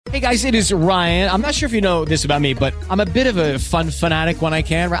Hey guys, it is Ryan. I'm not sure if you know this about me, but I'm a bit of a fun fanatic when I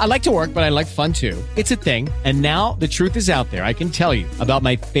can. I like to work, but I like fun too. It's a thing. And now the truth is out there. I can tell you about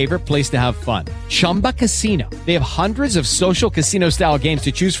my favorite place to have fun. Chumba Casino. They have hundreds of social casino style games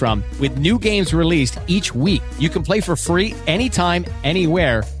to choose from with new games released each week. You can play for free anytime,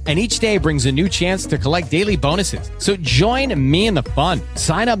 anywhere. And each day brings a new chance to collect daily bonuses. So join me in the fun.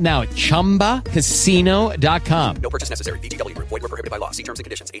 Sign up now at ChumbaCasino.com. No purchase necessary. VGW. Void where prohibited by law. See terms and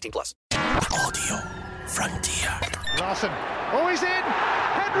conditions. 18+. Audio Frontier. Larson. Oh, he's in.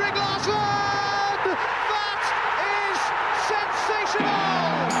 Henrik Larsson. That is sensational.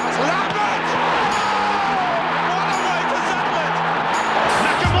 Lambert. Oh, what a way to settle it.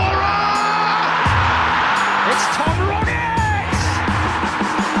 Nakamura. It's Tom Rogic.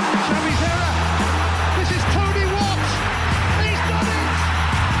 Shabby Zera. This is Tony Watt. He's done it.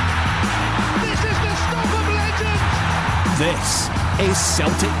 This is the stuff of legend. This is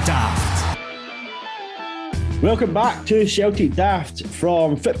Celtic Daft. Welcome back to Celtic Daft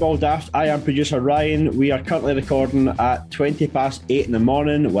from Football Daft. I am producer Ryan. We are currently recording at 8:20 in the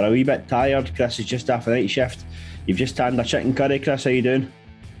morning. We're a wee bit tired. Chris is just after night shift. You've just had a chicken curry, Chris. How you doing?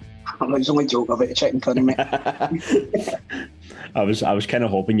 I was only joking about the chicken curry, mate. I was kind of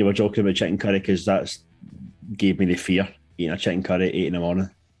hoping you were joking about chicken curry because that's gave me the fear eating a chicken curry at 8 in the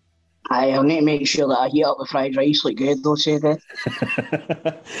morning. I'll need to make sure that I heat up the fried rice like good, though, say that.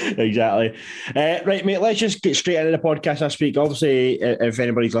 Exactly. Right, mate, let's just get straight into the podcast this week. Obviously, if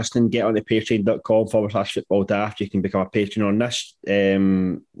anybody's listening, get on to patreon.com/football daft. You can become a patron on this.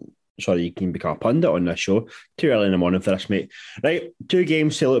 You can become a pundit on this show. Too early in the morning for this, mate. Right, 2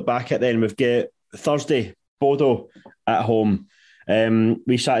 games to look back at then. We've got Thursday, Bodo at home.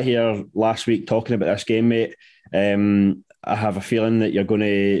 We sat here last week talking about this game, mate. I have a feeling that you're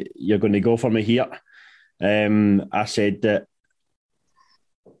going to go for me here. I said that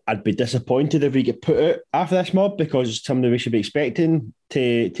I'd be disappointed if we get put out after this mob because it's something we should be expecting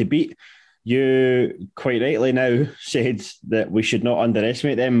to beat. You quite rightly now said that we should not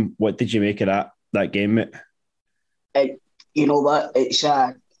underestimate them. What did you make of that game, mate? You know what? It's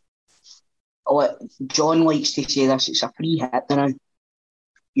John likes to say this. It's a free hit now.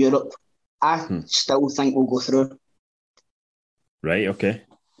 Europe. I still think we'll go through. Right, okay.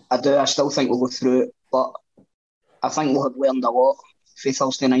 I do. I still think we'll go through it, but I think we'll have learned a lot for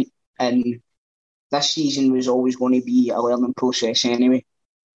Thursday night. And this season was always going to be a learning process anyway.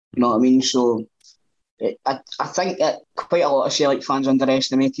 You know what I mean? So I think that quite a lot of Celtic fans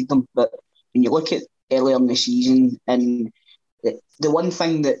underestimated them. But when you look at earlier in the season, and the one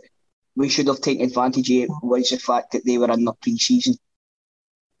thing that we should have taken advantage of was the fact that they were in their pre-season.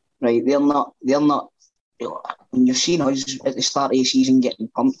 Right? They're not. When you've seen us at the start of the season getting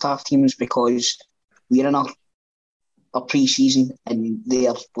pumped off teams because we're in our pre-season and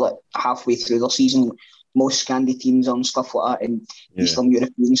they're halfway through their season. Most Scandi teams and stuff like that, and Eastern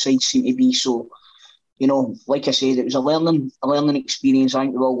European sides seem to be. So, you know, like I said, it was a learning experience. I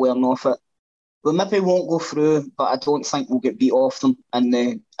think we'll all learn off it. We maybe won't go through, but I don't think we'll get beat off them in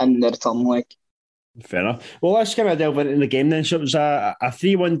the return leg. Fair enough. Well, let's kind of delve into the game then. So it was a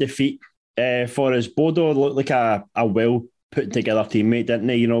 3-1 defeat. For us. Bodo looked like a well put together teammate, didn't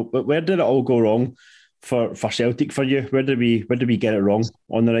he? You know, but where did it all go wrong for Celtic for you? Where did we get it wrong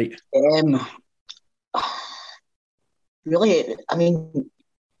on the night? Really, I mean,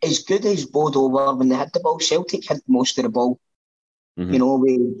 as good as Bodo were when they had the ball, Celtic had most of the ball. Mm-hmm. You know,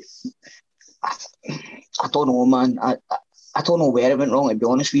 I don't know, man. I don't know where it went wrong, to be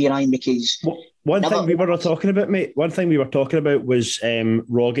honest with you, Ryan, because... One thing we were talking about was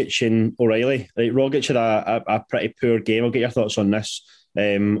Rogic and O'Reilly. Like, Rogic had a pretty poor game. I'll get your thoughts on this.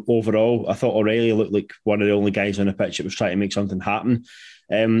 Overall, I thought O'Reilly looked like one of the only guys on the pitch that was trying to make something happen.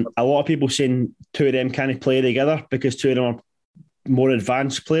 A lot of people saying 2 of them can't play together because 2 of them are more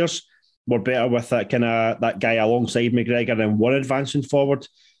advanced players. We're better with that guy alongside McGregor and one advancing forward.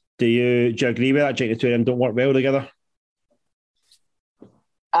 Do you agree with that? Do you think the 2 of them don't work well together?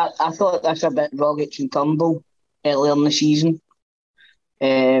 I thought that's a bit Rogic and Turnbull earlier in the season.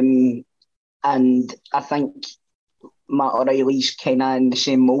 And I think Matt O'Reilly's kind of in the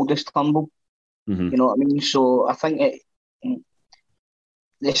same mould as Turnbull. Mm-hmm. You know what I mean? So I think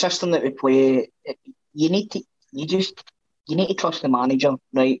the system that we play, you need to trust the manager,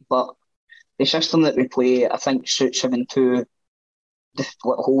 right? But the system that we play, I think, suits him into the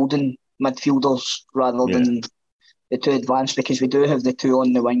holding midfielders rather than the 2 advanced, because we do have the 2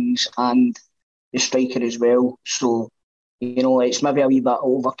 on the wings and the striker as well. So, you know, it's maybe a wee bit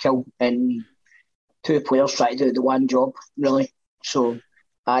overkill and 2 players try to do the one job, really. So,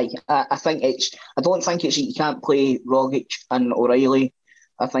 I think I don't think it's you can't play Rogic and O'Reilly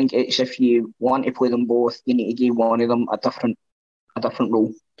I think it's if you want to play them both, you need to give one of them a different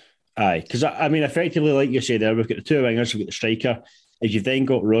role. Aye, because I mean, effectively, like you said there, we've got the two wingers, we've got the striker. If you've then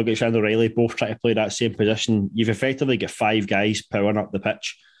got Rogic and O'Reilly both trying to play that same position, you've effectively got five guys powering up the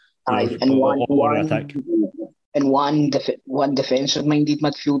pitch. Aye, and one defensive-minded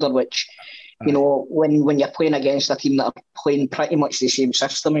midfielder, which, you know, when you're playing against a team that are playing pretty much the same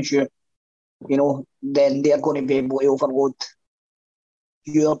system as you, you know, then they're going to be able to overload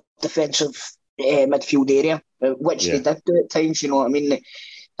your defensive midfield area, which they did do at times, you know what I mean?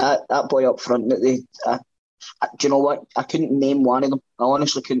 That boy up front, do you know what? I couldn't name one of them. I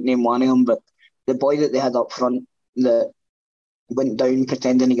honestly couldn't name one of them, but the boy that they had up front that went down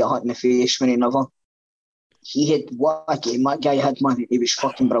pretending to get hit in the face when he never. He had, what a game that guy had, man. He was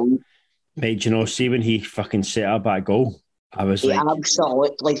fucking brilliant. Mate, you know, see when he fucking set up that goal, I was he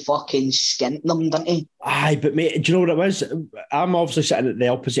absolutely fucking skint them, didn't he? Aye, but mate, do you know what it was? I'm obviously sitting at the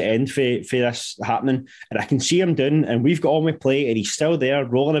opposite end for this happening, and I can see him doing, and we've got on my play, and he's still there,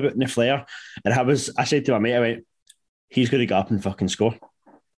 rolling about in the flare. And I said to my mate, I went, he's going to get up and fucking score.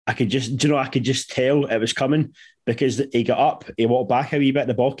 I could just tell it was coming because he got up, he walked back a wee bit,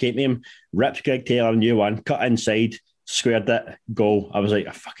 the ball came to him, ripped Greg Taylor a new one, cut inside, squared it, goal. I was like,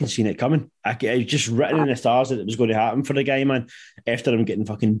 I fucking seen it coming. It was just written in the stars that it was going to happen for the guy, man, after him getting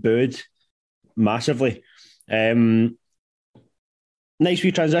fucking booed massively. Nice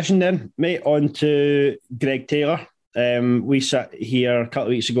wee transition then, mate, on to Greg Taylor. We sat here a couple of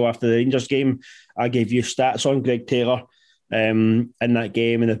weeks ago after the Rangers game. I gave you stats on Greg Taylor in that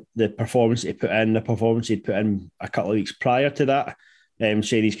game and the performance he put in, the performance he'd put in a couple of weeks prior to that,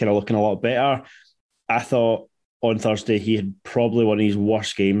 saying he's kind of looking a lot better. I thought on Thursday he had probably one of his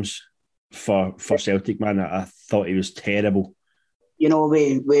worst games for Celtic, man. I thought he was terrible. You know,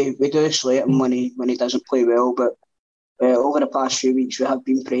 we do slate him when he doesn't play well, but over the past few weeks we have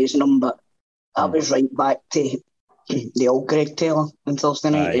been praising him, but that was right back to the old Greg Taylor on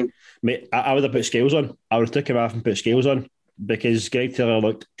Thursday night. Mate, I would have put scales on. I would have took him off and put scales on because Greg Taylor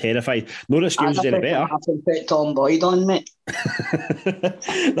looked terrified. No that scales was any better. I can put Tom Boyd on, mate.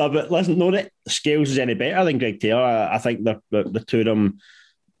 No, but listen, no that scales is any better than Greg Taylor. I think the two of them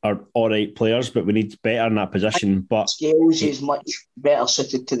are all right players, but we need better in that position. But Scales is much better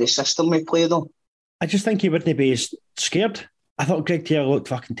suited to the system we play, though. I just think he wouldn't be as scared. I thought Greg Taylor looked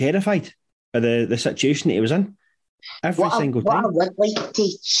fucking terrified of the situation that he was in. Every single time. What I would like to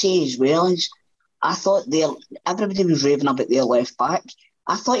say as well is I thought everybody was raving about their left back.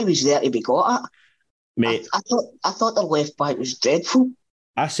 I thought he was there to be got at. Mate, I thought their left back was dreadful.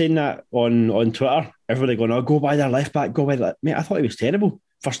 I seen that on Twitter. Everybody going, "Oh, go by their left back, go by that." Mate, I thought he was terrible.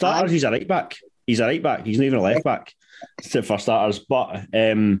 For starters, he's a right back. He's a right back. He's not even a left back for starters. But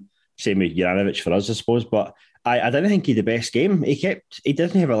same with Juranovic for us, I suppose. But I didn't think he had the best game. He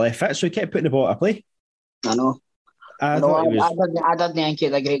didn't have a left foot, so he kept putting the ball to play. I know. I didn't think he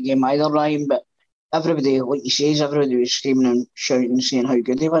had a great game either, Ryan, but everybody, like you say, everybody was screaming and shouting and saying how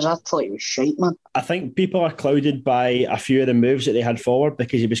good he was. I thought he was shite, man. I think people are clouded by a few of the moves that they had forward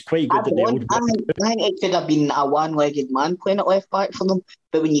because he was quite good at the old. I think it could have been a one-legged man playing at left back for them,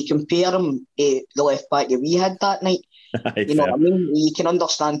 but when you compare him to the left back that we had that night, you know what I mean? You can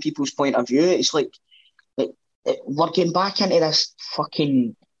understand people's point of view. It's like we're getting back into this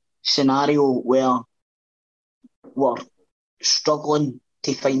fucking scenario where we're struggling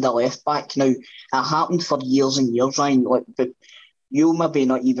to find a left back. Now, it happened for years and years, Ryan. But you'll maybe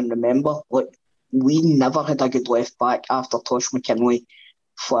not even remember. We never had a good left back after Tosh McKinley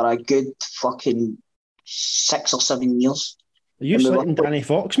for a good fucking 6 or 7 years. Are you slating Danny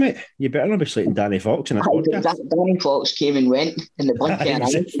Fox, mate? You better not be slating Danny Fox in this podcast. Danny Fox came and went in the blink of an eye.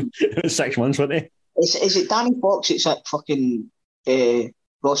 It was 6 months, wasn't he? Is it Danny Fox? It's at fucking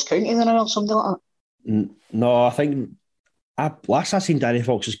Ross County then or something like that? No, I think last I seen Danny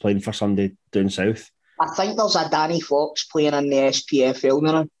Fox was playing for somebody down south. I think there's a Danny Fox playing in the SPFL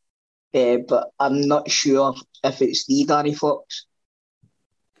now, but I'm not sure if it's the Danny Fox.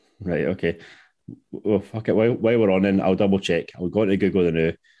 Right, okay. Well, fuck it. While we're on in, I'll double check. I'll go into Google the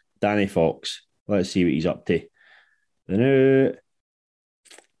new Danny Fox. Let's see what he's up to. The new.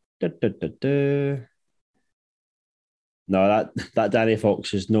 No, that Danny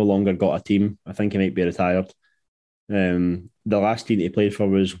Fox has no longer got a team. I think he might be retired. The last team he played for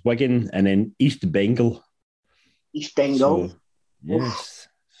was Wigan and then East Bengal. East Bengal. So, yes.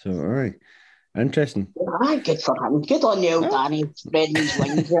 So, all right. Interesting. Good for him. Good on you, Danny. Spreading his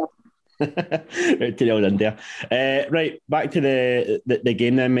wings there. Right to the old India. Right, back to the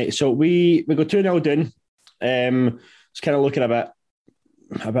game then, mate. So we go 2-0 down. It's kind of looking a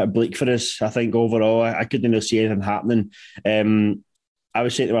bit bleak for us, I think, overall. I couldn't really see anything happening. I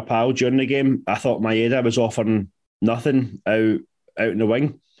was saying to my pal during the game, I thought Maeda was offering nothing out in the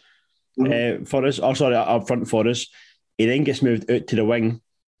wing for us. Oh, sorry, up front for us. He then gets moved out to the wing,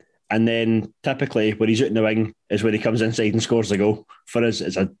 and then typically when he's out in the wing is when he comes inside and scores the goal for us.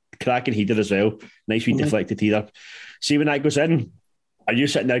 It's a cracking header as well. Nice wee deflected header. See when that goes in, are you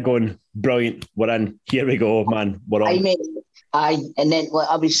sitting there going, brilliant, we're in, here we go, man, we're on. And then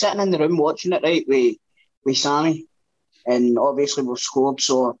I was sitting in the room watching it, right, with Sammy, and obviously we've scored,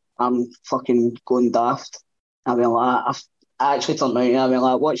 so I'm fucking going daft. I mean, I actually turned around and I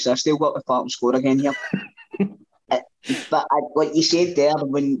mean, watch this, they'll got the part and score again here. But like you said there,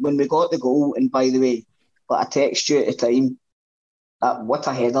 when we got the goal, and by the way, I text you at the time, what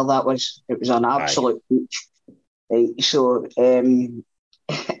a header that was. It was an absolute peach. Right, so, and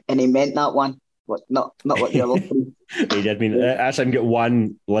he meant that one, but not what the other three. He did mean that's him get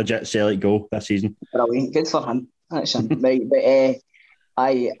one legit Celtic goal this season. Brilliant, good for him. That's him. Right,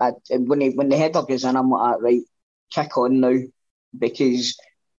 but when the header goes in, I'm like, right, kick on now, because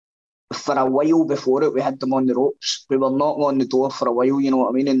for a while before it, we had them on the ropes. We were knocking on the door for a while, you know what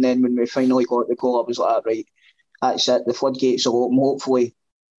I mean? And then when we finally got the goal, I was like, right, that's it. The floodgates will open, hopefully.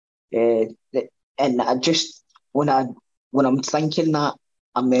 And I just, when I'm thinking that,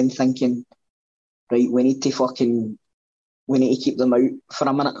 I'm then thinking, right, we need to keep them out for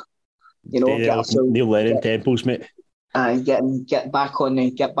a minute. You know, Neil Lennon temples, mate. Get back on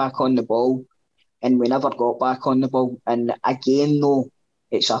the ball, and we never got back on the ball. And again, though,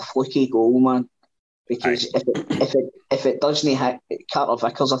 it's a fluky goal, man. Because if it doesn't hit Carter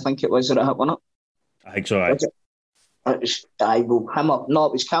Vickers, I think it was that it hit, wasn't it? I think so. Him up. No,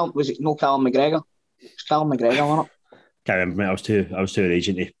 it was Callum. Was it no Callum McGregor? It was Callum McGregor, wasn't it? Can't remember. I was too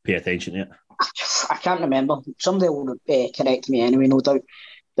raging to pay attention to it. I can't remember. Somebody will correct me anyway, no doubt.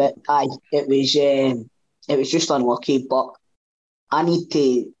 But it was just unlucky. But I need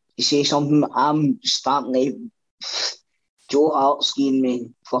to say something. I'm starting to. Joe Hart's giving me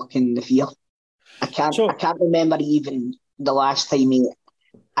fucking the fear. I can't remember even the last time he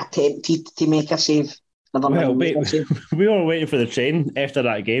attempted to make a save. We were waiting for the train after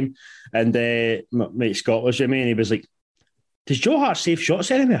that game, and mate Scott was with me, and he was like, "Does Joe Hart save shots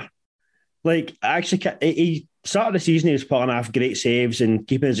anywhere?" Like, actually, he started the season, he was putting off great saves and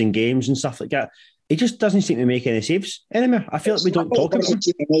keeping us in games and stuff like that. He just doesn't seem to make any saves anymore. I feel like we don't talk about him.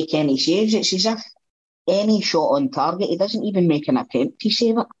 He doesn't make any saves. It's as if any shot on target, he doesn't even make an attempt to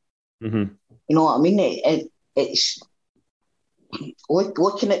save it. Mm-hmm. You know what I mean? It's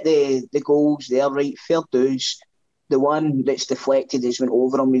looking at the goals there, right? Fair dues. The one that's deflected has went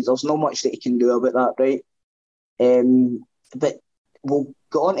over him. There's not much that he can do about that, right? But we'll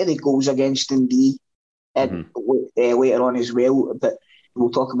get on to the goals against Dundee later on as well. But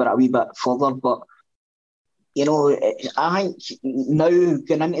we'll talk about it a wee bit further. But you know, I think now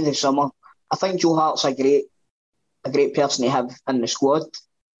going into the summer, I think Joe Hart's a great person to have in the squad,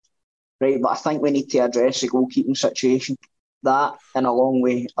 right? But I think we need to address the goalkeeping situation. That, and along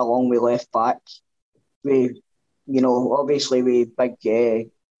with left back, we, you know, obviously with big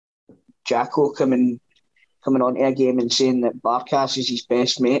Jacko coming onto a game and saying that Barkas is his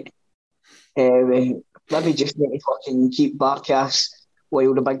best mate. We maybe just need to fucking keep Barkas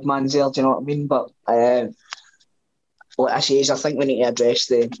while the big man's there. Do you know what I mean? But what I say is, I think we need to address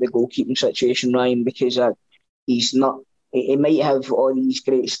the goalkeeping situation, Ryan, because he's not. He might have all these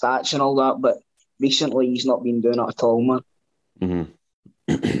great stats and all that, but recently he's not been doing it at all, man.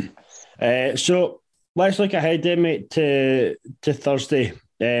 Mm-hmm. So let's look ahead then, mate, to Thursday.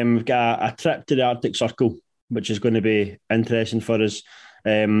 We've got a trip to the Arctic Circle, which is going to be interesting for us.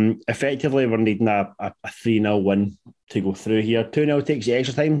 Effectively, we're needing a 3-0 win to go through here. 2-0 takes the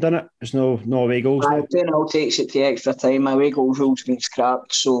extra time, doesn't it? There's no away goals. 2-0 takes it to extra time. Away goals rules been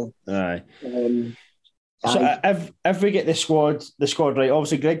scrapped, so. Aye. So if we get the squad right,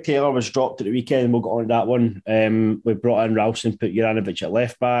 obviously Greg Taylor was dropped at the weekend. We'll get on to that one. We brought in Ralston, put Juranovic at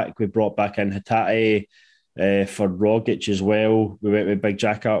left back. We brought back in Hatate for Rogic as well. We went with Big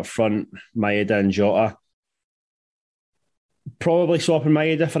Jack out front, Maeda and Jota. Probably swapping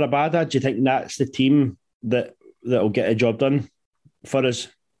Maeda for Abada. Do you think that's the team that'll get a job done for us?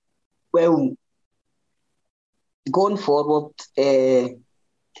 Well, going forward at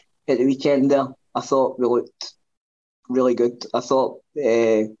the weekend there, I thought we looked really good. I thought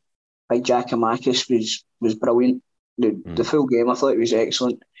Big Giakoumakis was brilliant. The full game, I thought he was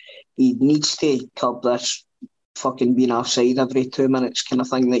excellent. He needs to curb this fucking being offside every 2 minutes kind of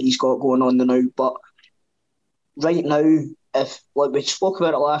thing that he's got going on now. But right now, if, like we spoke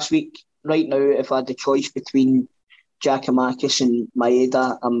about it last week, right now, if I had the choice between Giakoumakis and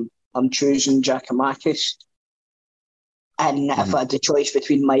Maeda, I'm choosing Giakoumakis. And if I had the choice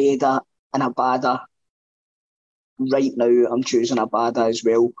between Maeda and Abada, right now I'm choosing Abada as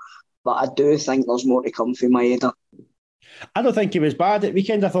well. But I do think there's more to come for Maeda. I don't think he was bad at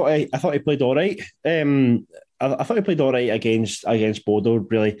weekend. I thought he played all right. I thought he played all right against Bodo.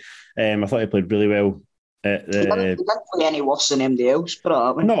 Really, I thought he played really well. He didn't play any worse than anybody else,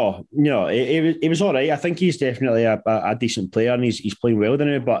 but No, he was all right. I think he's definitely a decent player, and he's playing well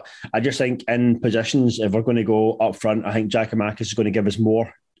now. But I just think in positions, if we're going to go up front, I think Giakoumakis is going to give us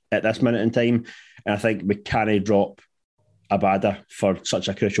more at this minute in time, and I think we can't drop Abada for such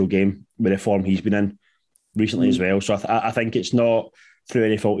a crucial game with the form he's been in recently as well. So I think it's not through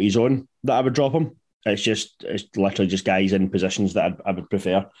any fault of his own that I would drop him. It's literally just guys in positions that I would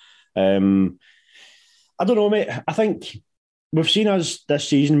prefer. I don't know, mate. I think we've seen us this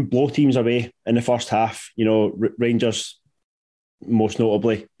season blow teams away in the first half. You know, Rangers, most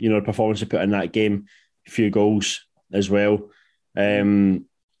notably, you know, the performance they put in that game, a few goals as well. I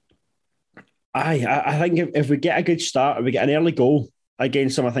think if we get a good start, if we get an early goal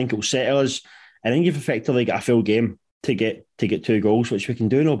against them, I think it'll settle us. And then you've effectively got a full game to get 2 goals, which we can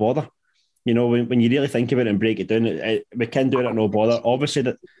do no bother. You know, when you really think about it and break it down, we can do it at no bother.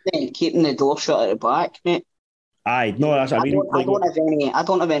 Obviously, keeping the door shut at the back, mate. Aye, no, that's what I mean. I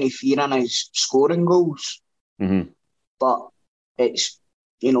don't have any fear in us scoring goals. Mm-hmm. But it's,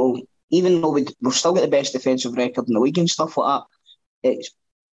 you know, even though we've still got the best defensive record in the league and stuff like that,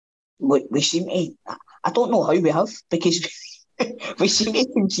 we seem to. I don't know how we have, because we seem to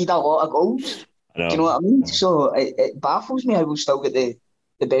concede a lot of goals. Do you know what I mean? So it baffles me how we've still got the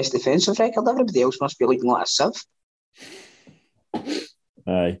best defensive record. Everybody else must be leading like a sieve.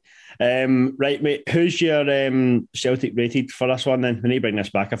 Aye. Right, mate. Who's your Celtic rated for this one then? We need to bring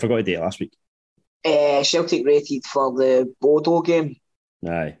this back. I forgot to date last week. Celtic rated for the Bodo game.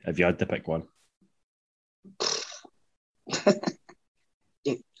 Aye, if you had to pick one. I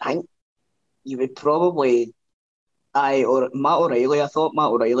think you would probably... or Matt O'Reilly. I thought Matt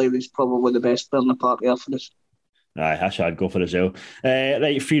O'Reilly was probably the best player in the park there for us. Aye, that's what I'd go for as well.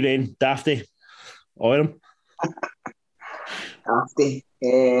 Right, free rein, Dafty. Oil him. Dafty.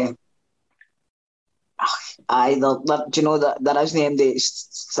 Do you know that there is name that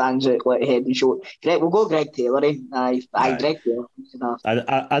stands out like head and shoulders? We'll go Greg Taylor. Aye, Greg Taylor.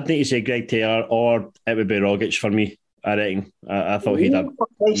 I'd need to say Greg Taylor, or it would be Rogic for me. I reckon. I thought he'd have.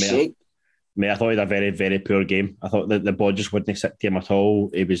 Mate, I thought he had a very, very poor game. I thought that the ball just wouldn't sit to him at all.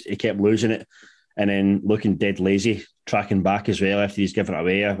 He kept losing it, and then looking dead lazy, tracking back as well after he's given it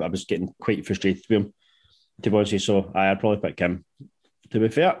away. I was getting quite frustrated with him, to be honest. So I'd probably pick him, to be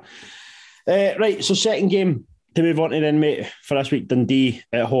fair. Right, so second game to move on to then, mate, for this week, Dundee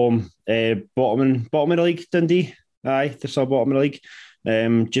at home. Bottom of the league, Dundee. Aye, they're still bottom of the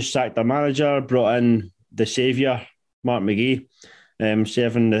league. Just sacked their manager, brought in the saviour, Mark McGee.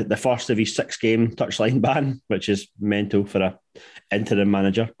 Serving the first of his 6-game touchline ban, which is mental for a interim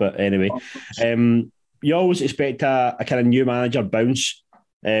manager. But anyway, you always expect a kind of new manager bounce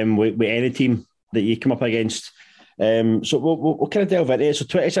with any team that you come up against. So we'll kind of delve into it. So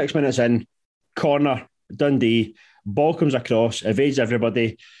 26 minutes in, corner, Dundee, ball comes across, evades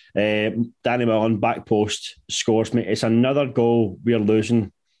everybody. Danny Millen, back post, scores. Mate, it's another goal we're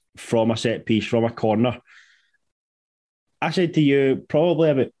losing from a set piece, from a corner. I said to you probably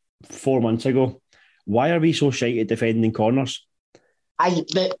about 4 months ago, why are we so shite at defending corners?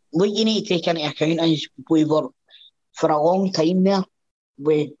 But what you need to take into account is we were, for a long time there,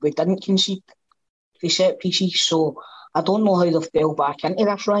 we didn't concede the set pieces. So I don't know how they fell back into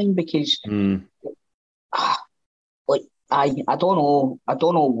this, Ryan, because I don't know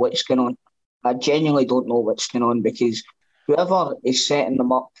what's going on. I genuinely don't know what's going on, because whoever is setting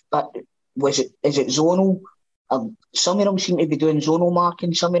them up, is it zonal? Some of them seem to be doing zonal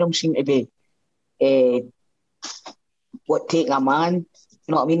marking. Some of them seem to be taking a man. You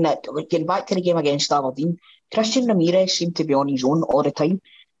know what I mean? Getting back to the game against Aberdeen, Christian Ramirez seemed to be on his own all the time.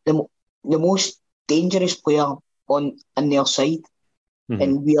 The most dangerous player in their side,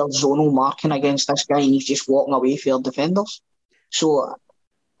 and we are zonal marking against this guy, and he's just walking away for our defenders. So,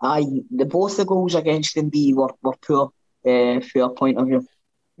 both the goals against Dundee were poor from our point of view.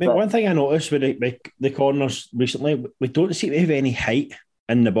 Mate, one thing I noticed with the corners recently, we don't seem to have any height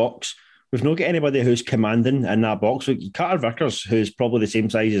in the box. We've not got anybody who's commanding in that box. Like Carter Vickers, who's probably the same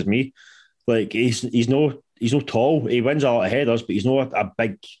size as me, like he's no tall. He wins a lot of headers, but he's not a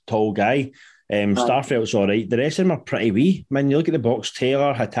big, tall guy. Starfelt's all right. The rest of them are pretty wee. Man, you look at the box,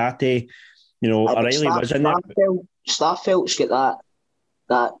 Taylor, Hatate, O'Reilly was in there. Starfelt's got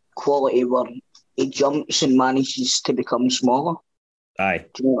that quality where he jumps and manages to become smaller. Aye.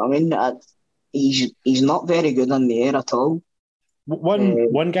 Do you know what I mean? he's not very good in the air at all.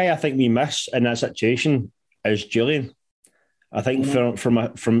 One guy I think we miss in that situation is Julian. I think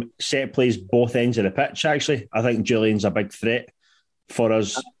from set plays both ends of the pitch, actually, I think Julian's a big threat for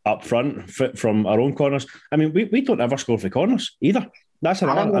us up front from our own corners. I mean, we don't ever score for corners either. That's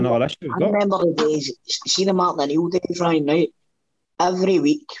another issue we've got. I remember the days, see the Martin O'Neill days, right? Every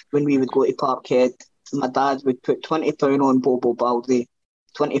week when we would go to Parkhead, my dad would put £20 on Bobo Baldi,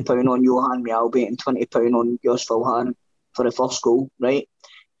 £20 on Johan Mialbi, and £20 on Jos Vilhan for the first goal, right?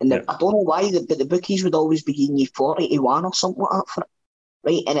 And I don't know why, but the bookies would always be giving you 40 to 1 or something like that for it,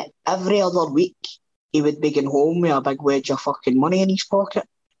 right? And every other week, he would be going home with a big wedge of fucking money in his pocket.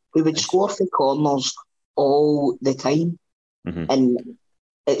 We would score for corners all the time. Mm-hmm. And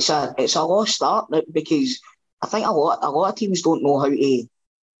it's a lost start, right? Because I think a lot of teams don't know how to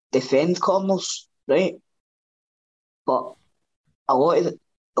defend corners, right? But a lot of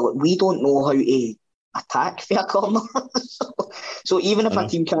we don't know how to attack for a corner. so even if a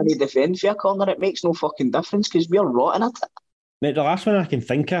team can't defend for a corner, it makes no fucking difference because we're rotten at it. Mate, the last one I can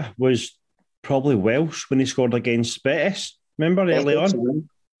think of was probably Welsh when he scored against Betis. Remember early on?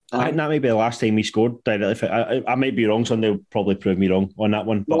 I think that might be the last time he scored directly. I might be wrong, so they'll probably prove me wrong on that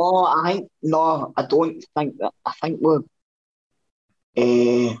one. But... No, I don't think that. I think we're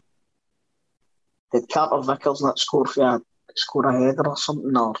did Carter Vickers not score a header or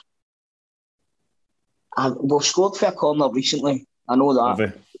something? Or we've scored for a corner recently. I know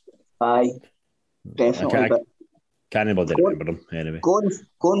that. Aye, definitely. Can't anybody remember them anyway.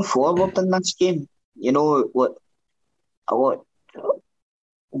 Going forward in this game, you know what? I don't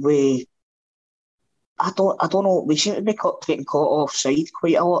know. We seem to be getting caught offside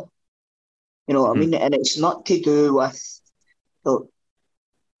quite a lot. You know what I mean? And it's not to do with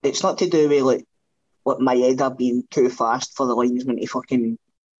like Maeda being too fast for the linesman to fucking,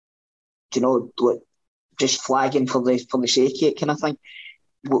 you know, like just flagging for the sake of it kind of thing.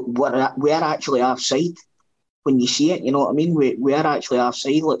 We're actually offside when you see it. You know what I mean? We are actually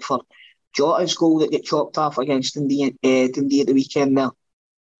offside. Like for Jota's goal that get chopped off against Dundee at the weekend there.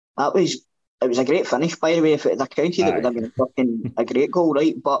 It was a great finish, by the way. If it had counted, it would have been fucking a great goal,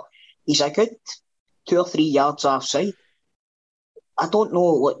 right? But he's a good 2 or 3 yards offside. I don't know.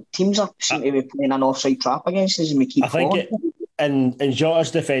 Like teams seem to be playing an offside trap against us, and we keep. I think in Jota's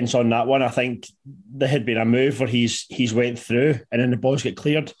defence on that one, I think there had been a move where he's went through, and then the balls get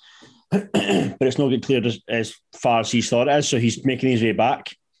cleared, but it's not get cleared as far as he thought it is. So he's making his way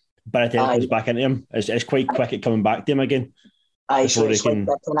back. By the time it comes back into him, it's quite quick at coming back to him again. Aye, so it's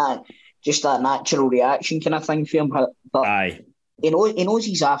like just that natural reaction kind of thing for him. But he knows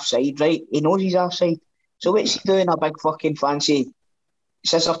he's offside, right? He knows he's offside. So what's he doing a big fucking fancy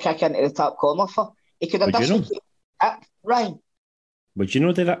scissor kick into the top corner for? He could have done it, right? Would you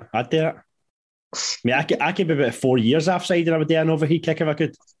know do that? I'd do that. I mean, I could be about 4 years offside and I would do an overhead kick if I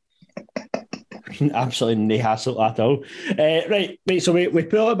could. Absolutely no hassle at all. Right, so we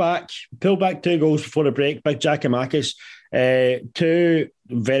pull back 2 goals before the break. Big Giakoumakis, 2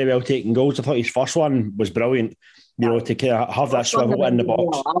 very well taken goals. I thought his first one was brilliant, you know, to kind of have that swivel in the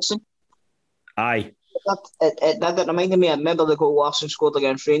box. Aye. That reminded me, I remember the goal Larson scored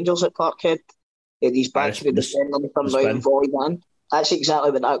against Rangers at Parkhead. He's back to the defender and comes out and volleyed in. That's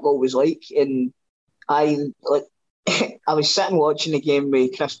exactly what that goal was like. And I was sitting watching the game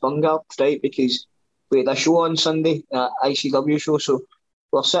with Chris Bungard, right, because we had a show on Sunday, ICW show, so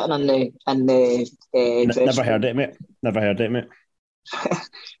we're sitting in the Never heard it, mate.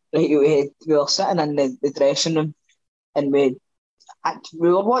 Right, we were sitting in the dressing room and we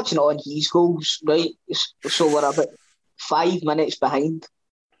were watching on his goals, right? So we're about 5 minutes behind,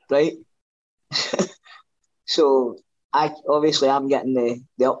 right? So I'm getting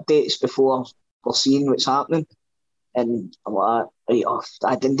the updates before we're seeing what's happening. And I'm like, right off,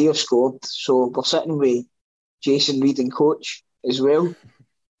 Dundee have scored. So we're sitting with Jason Reid and coach as well.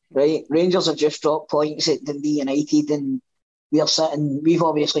 Right? Rangers have just dropped points at Dundee United and we've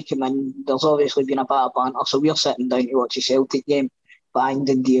obviously come in, there's obviously been a bit of banter, so we're sitting down to watch the Celtic game, bang,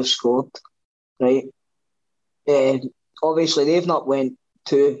 Dundee have scored. Right? Obviously they've not went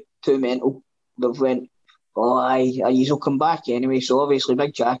too mental. They've went, you'll come back anyway. So obviously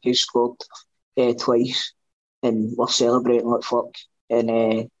Big Jack has scored twice. And we're celebrating like fuck.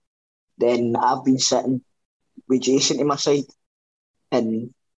 And then I've been sitting with Jason to my side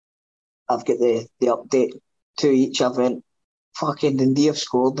and I've got the update to each. I've went, fucking Dundee have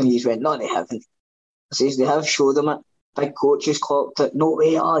scored, and he's went, no, they haven't. I says, they have showed them it. Big coach has clocked it. No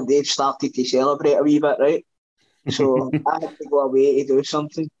way, they've started to celebrate a wee bit, right? So I had to go away to do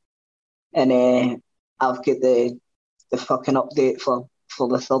something. And I've got the fucking update for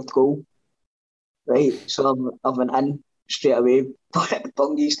the third goal. right? So I've went in straight away.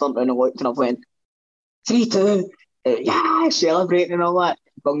 Dundee's turned around and looked, and I've went 3-2, yeah, celebrating and all that.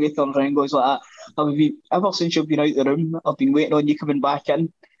 Dundee turns around and goes like that. Ever since you've been out the room, I've been waiting on you coming back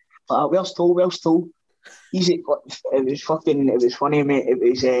in. Like, where's Toll? Where's Toll? It was funny, mate.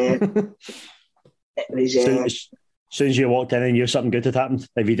 As soon as you walked in and you knew something good had happened.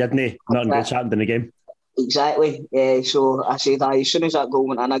 If you didn't, nothing good's happened in the game. Exactly. So I said, as soon as that goal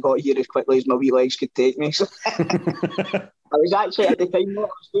went in, I got here as quickly as my wee legs could take me. So I was actually, at the time, what I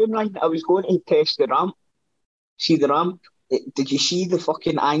was doing, right, I was going to test the ramp. See the ramp? Did you see the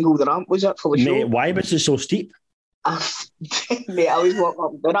fucking angle the ramp was at for the show? Mate, why was it so steep? Mate, I was walking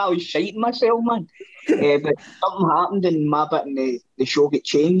up there, I was shiting myself, man. But something happened and my bit in the show got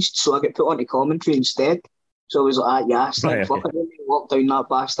changed, so I got put onto commentary instead. So I was like, fuck it, walk down that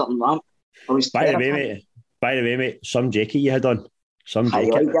bastard and ramp. I was By the way, mate, some jacket you had on. Some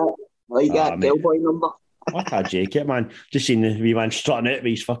jacket. I like that Del Boy number. What a jacket, man. Just seen the wee man strutting out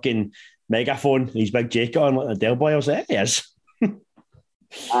with his fucking megaphone, his big jacket on like a Del Boy. I was like, there he is.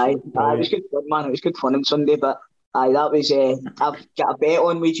 Aye, it was good fun, man. It was good fun on Sunday, but aye, that was. I've got a bet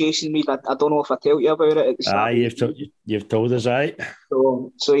on with Jason Reid. I don't know if I told you about it at the start. You've told us, right?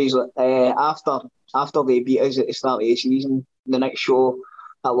 So he's after they beat us at the start of the season, the next show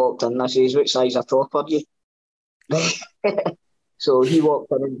I walked in. I says, "What size of top are you?" So he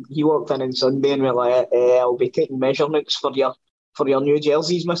walked in on Sunday and went like, "I'll be taking measurements for your new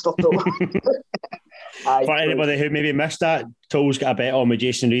jerseys, Mr. Toll." For anybody who maybe missed that, Toll's got a bet on with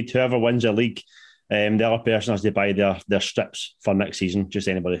Jason Reid. Whoever wins the league, the other person has to buy their strips for next season. Just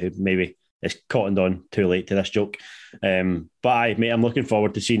anybody who maybe is cottoned on too late to this joke. But aye, mate, I'm looking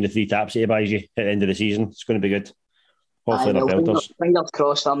forward to seeing the 3 taps that he buys you at the end of the season. It's going to be good. Hopefully they're belters. Fingers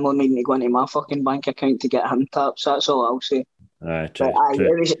crossed I'm not needing to go into my fucking bank account to get him taps. That's all I'll say. True.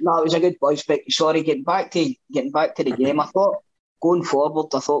 It was a good buzz. But sorry, getting back to the game. I thought going forward,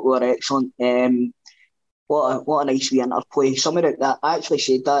 we were excellent. What a nice wee interplay. Some of that I actually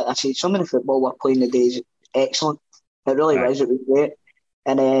said that. I said some of the football we're playing today is excellent. It really was. It was great.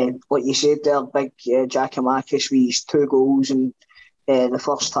 And what you said there, big Giacomakis with his 2 goals in the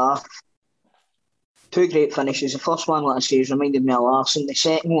first half. 2 great finishes. The first one, like I say, reminded me of Larson. The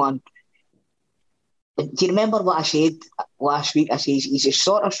second one, do you remember what I said last week? I said he's a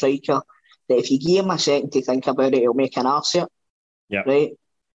sort of striker that if you give him a second to think about it, he'll make an arse of it. Yeah. Right?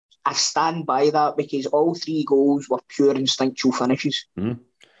 I stand by that because all 3 goals were pure instinctual finishes. Mm-hmm.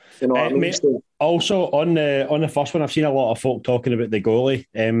 You know what I mean? Mate, also, on the first one, I've seen a lot of folk talking about the goalie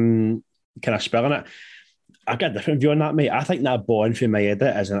kind of spilling it. I've got a different view on that, mate. I think that ball in from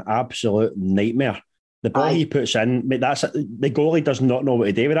Maeda is an absolute nightmare. The ball he puts in, mate, the goalie does not know what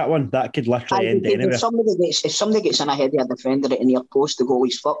to do with that one. That could literally end anywhere. If somebody gets in ahead of a defender at near post, the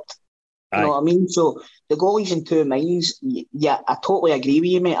goalie's fucked. You know what I mean? So the goalie's in 2 minds. Yeah, I totally agree with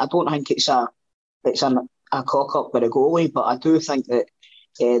you, mate. I don't think it's a cock up with a goalie, but I do think that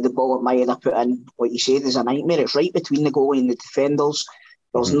the ball that Maeda put in, what you said, is a nightmare. It's right between the goalie and the defenders.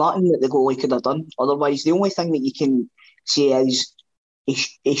 There's nothing that the goalie could have done. Otherwise, the only thing that you can say is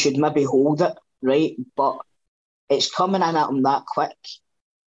he should maybe hold it, right? But it's coming in at him that quick.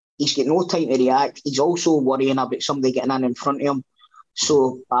 He's got no time to react. He's also worrying about somebody getting in front of him.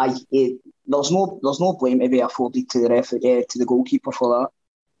 So, there's no blame to be afforded to the to the goalkeeper for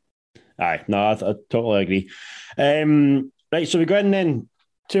that. Aye, no, I totally agree. Right, so we go in then,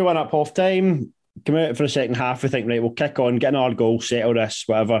 2-1 up half time, come out for the second half. We think, right, we'll kick on, get another goal, settle this,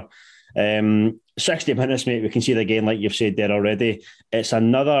 whatever. 60 minutes, mate, we can see the game like you've said there already. It's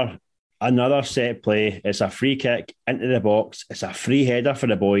another set play. It's a free kick into the box. It's a free header for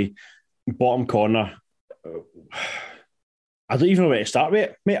the boy, bottom corner. I don't even know where to start with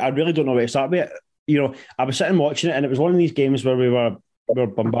it, mate. I really don't know where to start with it. You know, I was sitting watching it and it was one of these games where we were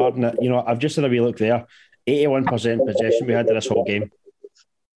bombarding it. You know, I've just had a wee look there. 81% possession we had in this whole game.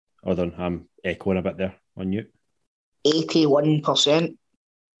 Hold on, I'm echoing a bit there on you. 81%?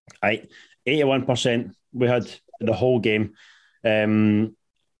 Aye, 81% we had the whole game. And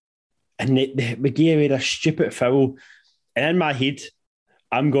we gave away a stupid foul. And in my head,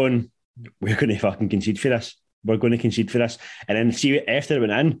 I'm going, we're going to fucking concede for this. We're going to concede for this. And then see, after it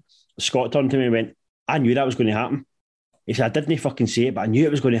went in, Scott turned to me and went, I knew that was going to happen. He said, I didn't fucking say it, but I knew it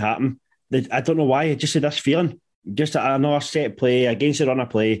was going to happen. I don't know why. I just had this feeling. Just another set play against the run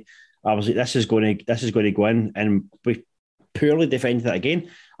of play. I was like, this is going to go in. And we poorly defended it again.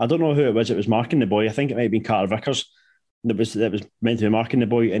 I don't know who it was. It was marking the boy. I think it might have been Carter Vickers that was meant to be marking the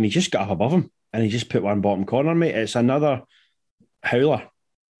boy. And he just got up above him. And he just put one bottom corner, mate. It's another howler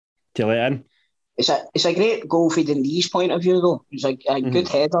to let in. it's a great goal for Dundee's point of view, though. It's a good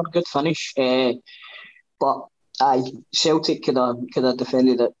header, good finish. But Celtic could have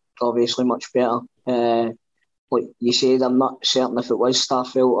defended it obviously much better. Like you said, I'm not certain if it was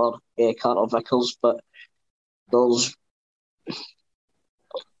Starfelt or Carter Vickers, but there's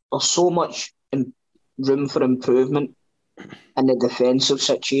so much room for improvement in the defensive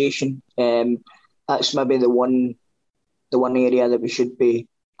situation. That's maybe the one area that we should be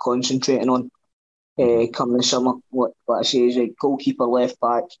concentrating on coming the summer. What I say is a goalkeeper, left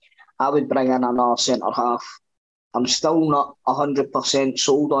back. I would bring in another centre half. I'm still not 100%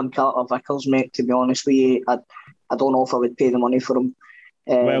 sold on Carter Vickers, mate, to be honest with you. I don't know if I would pay the money for him.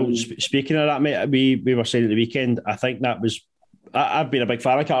 Well, speaking of that, mate, we were saying at the weekend, I think that was... I've been a big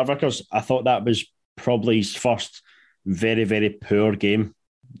fan of Carter Vickers. I thought that was probably his first very, very poor game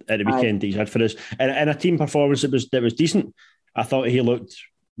at the weekend that he's had for us. And a team performance that was decent. I thought he looked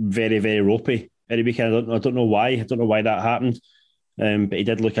very, very ropey at the weekend. I don't know why. I don't know why that happened. But he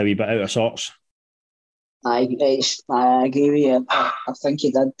did look a wee bit out of sorts. I agree with you. I think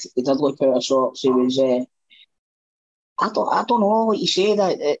he did. He did look out of sorts. He was. I don't know what you say.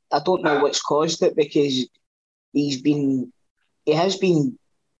 That I don't know what's caused it, because he has been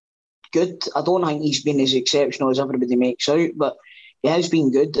good. I don't think he's been as exceptional as everybody makes out, but he has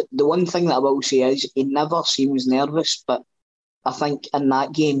been good. The one thing that I will say is he never seems nervous, but I think in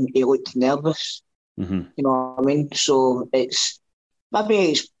that game he looked nervous. Mm-hmm. You know what I mean? So it's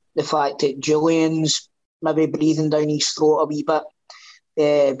the fact that Julian's maybe breathing down his throat a wee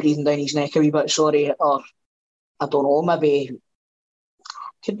bit, breathing down his neck a wee bit, sorry, or I don't know, maybe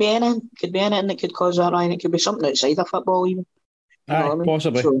could be anything that could cause that, Ryan. It could be something outside of football even. You know what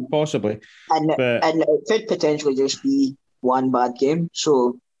I mean? Possibly. And it could potentially just be one bad game.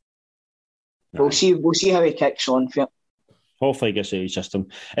 So we'll see how he kicks on for it. Hopefully he gets out of his system.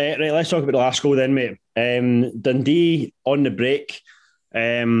 Right, let's talk about the last goal then, mate. Dundee on the break.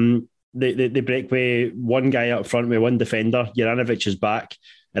 They break with one guy up front with one defender. Juranovic is back,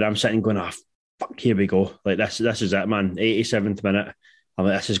 and I'm sitting going, fuck, here we go. Like this is it, man. 87th minute. I'm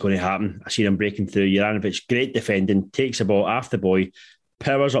like, this is going to happen. I see him breaking through. Juranovic, great defending, takes the ball off the boy,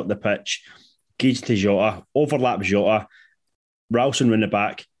 powers up the pitch, gives to Jota, overlaps Jota. Ralston in the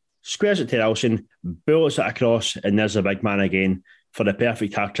back, squares it to Ralston, bullets it across, and there's a big man again for the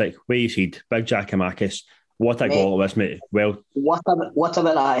perfect hat-trick. Where you see Big Giakoumakis. What a goal it was, mate. Well, what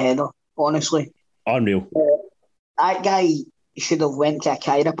about that header, honestly? Unreal. That guy should have went to a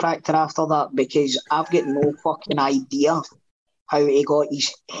chiropractor after that, because I've got no fucking idea how he got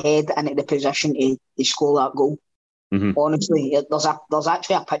his head into the position to score that goal. Mm-hmm. Honestly, there's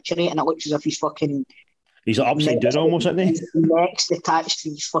actually a picture of it, and it looks as if he's upside down almost, isn't he? His neck's attached to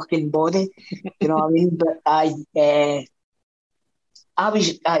his fucking body. You know what I mean? But I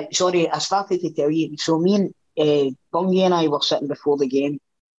started to tell you. So me and Bungie and I were sitting before the game,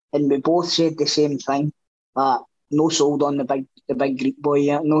 and we both said the same thing. No sold on the big Greek boy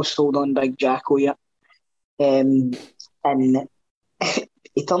yet. No sold on Big Jacko yet. And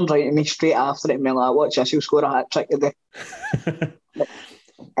he turned right to me straight after it and me like, watch this, he'll score a hat-trick today.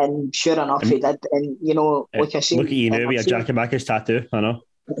 And sure enough, he did. And, you know, like I said... Look at you now with your Giakoumakis tattoo, I know.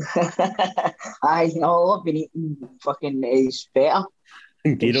 I've been eating fucking his feta.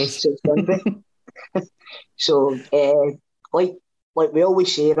 Gyros. So, like we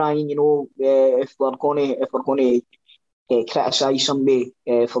always say, Ryan, you know, if we're going to criticise somebody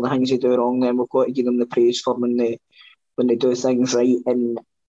for the things they do wrong, then we've got to give them the praise for when they do things right. And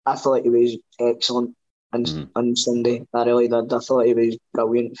I thought he was excellent on Sunday. I really did. I thought he was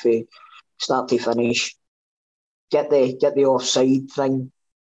brilliant from start to finish. Get the offside thing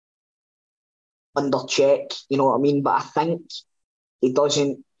under check, you know what I mean? But I think he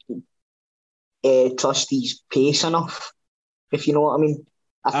doesn't trust his pace enough, if you know what I mean.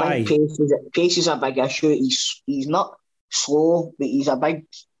 I think pace is a big issue. He's not slow, but he's a big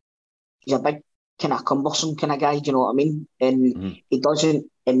kind of cumbersome kind of guy, do you know what I mean? And he doesn't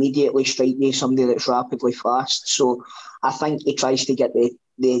immediately strike me as somebody that's rapidly fast. So I think he tries to get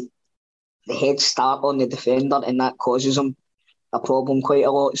the head start on the defender, and that causes him a problem quite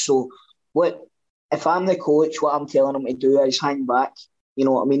a lot. So if I'm the coach, what I'm telling him to do is hang back, you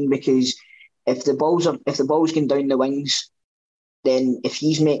know what I mean? Because if the ball's going down the wings, then if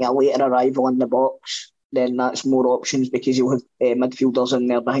he's making a later arrival in the box, then that's more options, because he'll have midfielders in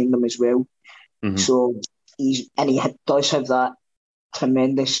there behind him as well. Mm-hmm. So he does have that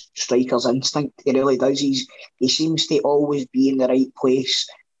tremendous striker's instinct. He really does. He seems to always be in the right place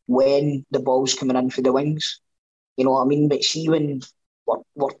when the ball's coming in for the wings. You know what I mean? But see, when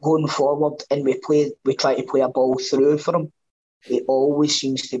we're going forward and we try to play a ball through for him, it always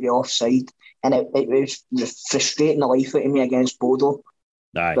seems to be offside. and it was frustrating the life out of me against Bodo.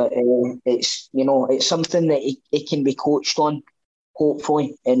 Aye. But it's it's something that he can be coached on,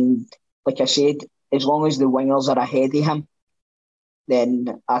 hopefully. And like I said, as long as the wingers are ahead of him,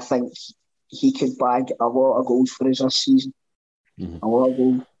 then I think he could bag a lot of goals for us this season. A lot of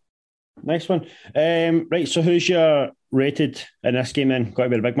goals. Nice one. Right, so who's your rated in this game then? Got to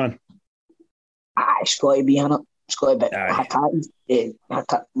be the big man. It's got to be in it. It's got to be Aye.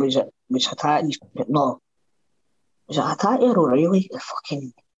 Hatate. Was Hatate? No. Was it Hatate or O'Reilly?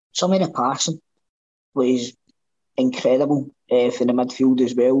 Some of the passing was incredible for the midfield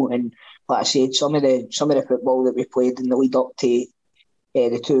as well. And like I said, some of the football that we played in the lead up to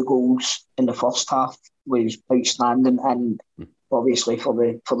the 2 goals in the first half was outstanding, and obviously for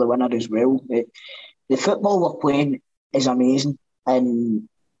the winner as well. The football we're playing is amazing, and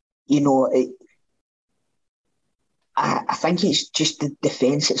I think it's just the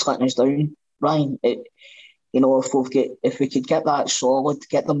defence that's letting us down, Ryan. If we could get that solid,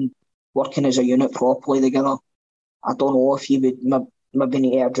 get them working as a unit properly together, I don't know if you would maybe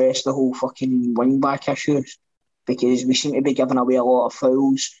need to address the whole fucking wing back issues, because we seem to be giving away a lot of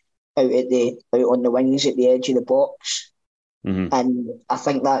fouls out on the wings at the edge of the box. And I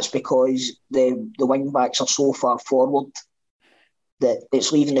think that's because the wing backs are so far forward that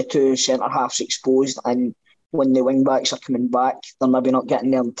it's leaving the 2 centre halves exposed, and when the wing backs are coming back, they're maybe not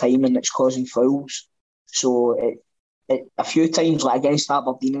getting there in time, and it's causing fouls. So a few times, like against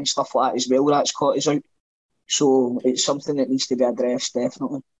Aberdeen and stuff like that as well, that's caught us out. So it's something that needs to be addressed,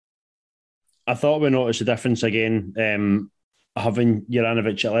 definitely. I thought we noticed the difference again, having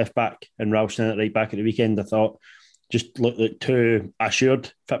Juranovic at left back and Ralston at right back at the weekend. I thought just looked like 2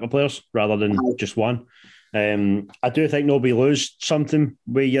 assured football players rather than just one. I do think nobody lose something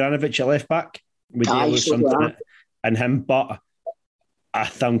with Juranovic at left back. We do lose something in him, but I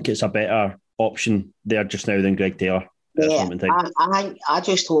think it's a better option there just now than Greg Taylor. I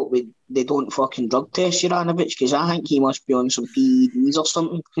just hope they don't fucking drug test Juranovic, because I think he must be on some PEDs or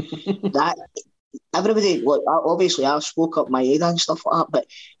something. That everybody, obviously I've spoke up my head and stuff like that, but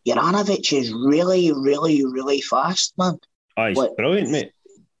Juranovic is really, really, really fast, man. Oh, he's brilliant, mate.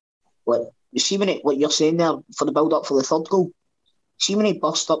 You see what you're saying there for the build up for the 3rd goal? See when he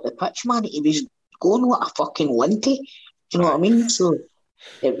burst up the pitch, man, he was going like a fucking linty. Do you know what I mean? So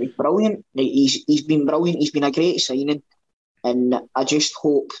it was brilliant. He's been brilliant. He's been a great signing, and I just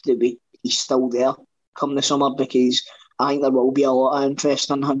hope that he's still there come the summer, because I think there will be a lot of interest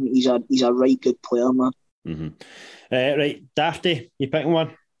in him. He's a right good player, man. Right, Dafty, you picking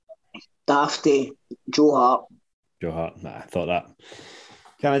one? Dafty, Joe Hart. Joe Hart. Nah, I thought that.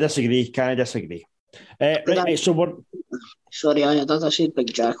 Can I disagree? Right, so we're... Sorry, I said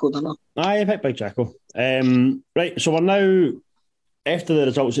Big Jacko, didn't I? I picked Big Jacko. Right, so we're now, after the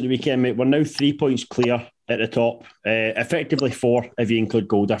results of the weekend, mate, we're now 3 points clear at the top. Effectively 4 if you include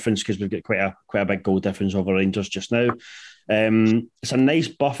goal difference, because we've got quite a big goal difference over Rangers just now. It's a nice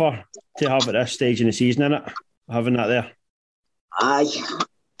buffer to have at this stage in the season, isn't it? Having that there. Aye.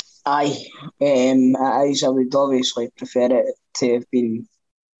 I would obviously prefer it to have been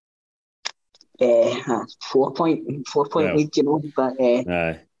 4 point lead, but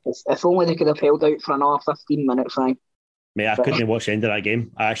if only they could have held out for another 15 minutes, Frank. Mate, I couldn't watch the end of that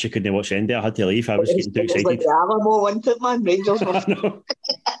game. I actually couldn't watch the end of it. I had to leave. I was getting too excited. Like the Alamo, wasn't it, man? Rangers were...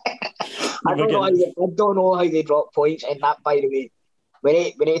 I don't know how they drop points, and that, by the way,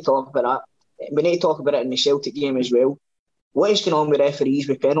 we need to talk about that. We need to talk about it in the Celtic game as well. What is going on with referees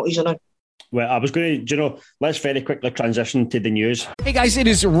with penalties in it? Well, I was going to, let's very quickly transition to the news. Hey guys, it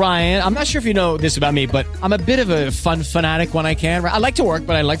is Ryan. I'm not sure if you know this about me, but I'm a bit of a fun fanatic when I can. I like to work,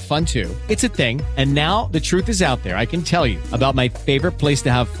 but I like fun too. It's a thing. And now the truth is out there. I can tell you about my favorite place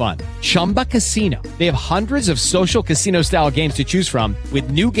to have fun. Chumba Casino. They have hundreds of social casino style games to choose from,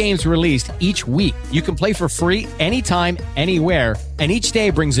 with new games released each week. You can play for free anytime, anywhere. And each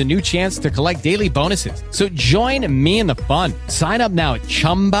day brings a new chance to collect daily bonuses. So join me in the fun. Sign up now at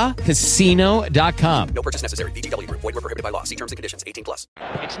ChumbaCasino.com. No purchase necessary. VGW Group. Void where prohibited by law. See terms and conditions. 18+.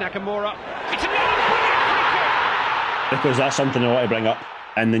 It's Nakamura. It's Because that's something I want to bring up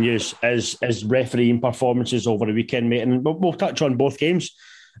in the news is refereeing performances over the weekend, mate. And we'll touch on both games.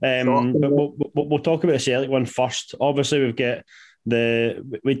 But we'll talk about the Celtic one first. Obviously, we've got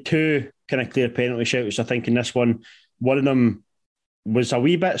with 2 kind of clear penalty shouts. I think in this one of them was a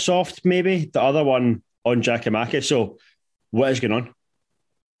wee bit soft, maybe. The other one on Giakoumakis. So, what is going on?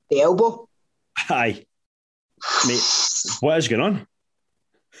 The elbow? Aye. Mate, what is going on?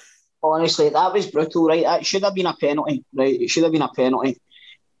 Honestly, that was brutal, right? That should have been a penalty, right? It should have been a penalty.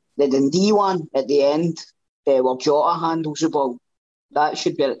 The Dundee one at the end, where Jota handles the ball, that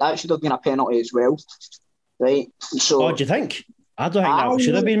should have been a penalty as well, right? So, Oh, do you think? I don't think that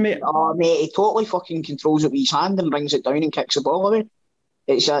should have been, mate. Oh, mate, he totally fucking controls it with his hand and brings it down and kicks the ball away.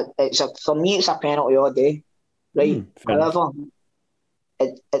 For me, it's a penalty all day, right? However,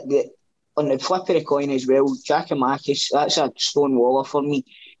 on the flip of the coin as well, Giacomakis, that's a stone waller for me.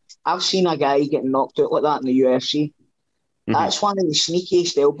 I've seen a guy getting knocked out like that in the UFC. That's one of the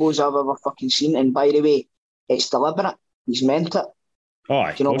sneakiest elbows I've ever fucking seen. And by the way, it's deliberate. He's meant it. Oh,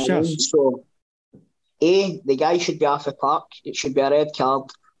 do you know what I mean? So, the guy should be off the park. It should be a red card,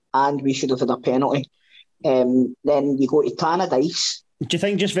 and we should have had a penalty. Then you go to Tana Dice. Do you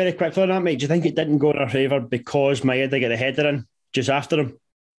think, just very quickly on that, mate, do you think it didn't go in our favour because Maeda got the header in just after him?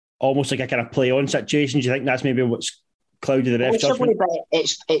 Almost like a kind of play-on situation. Do you think that's maybe what's clouded the ref judgment?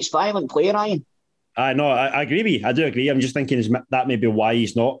 It's violent play, Ryan. I know, I agree with you. I do agree. I'm just thinking that may be why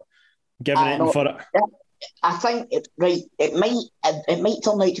he's not giving it for it. I think it might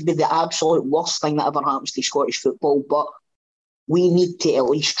turn out to be the absolute worst thing that ever happens to Scottish football, but we need to at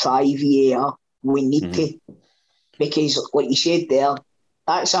least try VAR. We need to, because like you said there,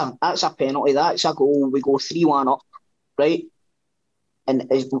 that's a penalty, that's a goal. We go 3-1 up, right? And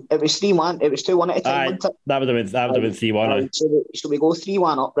it was 3-1. It was 2-1 at a time. That would have been 3-1. So we go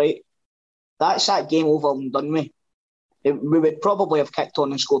 3-1 up, right? That's that game over and done with. We would probably have kicked on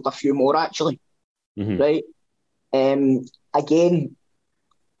and scored a few more, actually. Right? Again,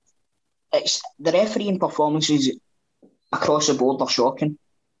 it's the refereeing performances across the board are shocking.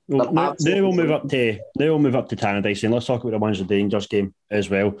 Well, now we'll move up to Tannadice, and let's talk about the ones of the Rangers game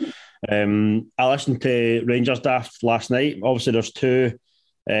as well. I listened to Rangers Daft last night. Obviously, there's two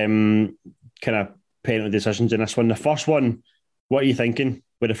kind of penalty decisions in this one. The first one, what are you thinking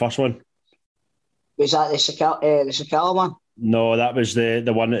with the first one? Was that the Sakala one? No, that was the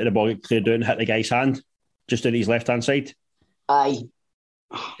one that the ball cleared out and hit the guy's hand, just on his left-hand side. Aye.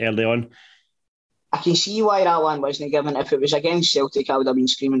 Early on. I can see why that one wasn't given. If it was against Celtic, I would have been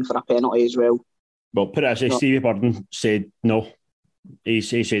screaming for a penalty as well. Well, put it as Stevie Burden said no. He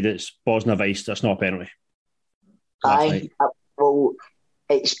said it's Bosnia Vice, that's not a penalty. Aye. Well,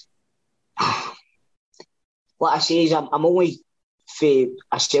 it's... What I say is I'm only... from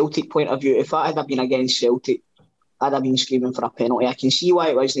a Celtic point of view, if I had been against Celtic, I'd have been screaming for a penalty. I can see why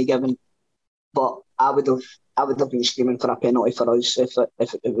it wasn't given, but I would have been screaming for a penalty for us if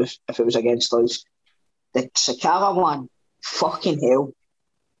it was against us. The Sakala one, fucking hell.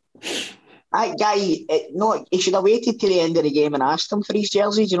 That guy, he should have waited till the end of the game and asked him for his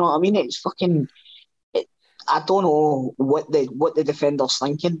jersey. Do you know what I mean? It's fucking... I don't know what the defender's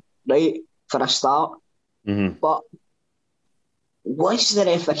thinking, right, for a start. But what's the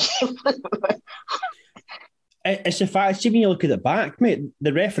referee? It's the fact, see, when you look at it back, mate,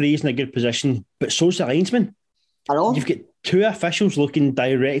 the referee is in a good position, but so's the linesman. I know. You've got two officials looking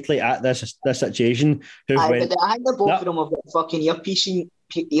directly at this situation. But I think the both of them have got fucking earpiece in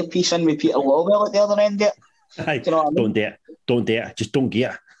with Peter Lawwell at the other end there. Do you know what I mean? Don't do it. Just don't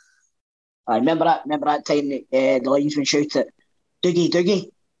get it. I remember that time that the linesman shouted,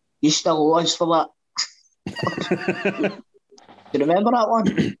 Dougie, you still owe us for that. Do you remember that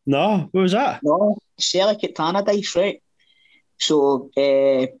one? No, what was that? No, Celtic at Tannadice, right? So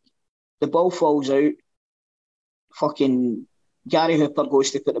the ball falls out. Fucking Gary Hooper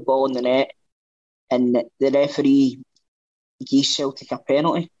goes to put the ball in the net, and the referee gives Celtic a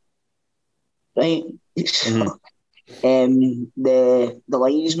penalty. Right? So, the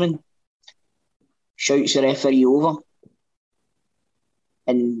linesman shouts the referee over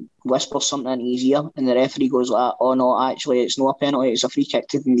and whispers something in his ear, and the referee goes like, "Oh no, actually, it's not a penalty; it's a free kick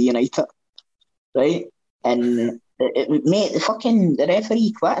to Dundee United." Right? And mate, the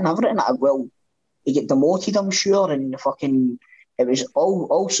referee quit and everything. Well, he get demoted, I'm sure, and it was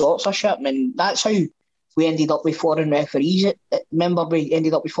all sorts of shit. I mean, that's how we ended up with foreign referees. Remember, we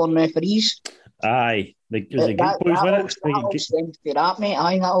ended up with foreign referees. Aye, the Greek boys, wasn't it? That all stemmed for that, mate.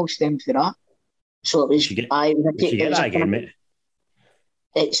 Aye, that all stemmed for that. So it was. Get that again, mate.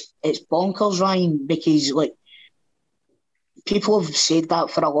 It's bonkers, Ryan, because like people have said that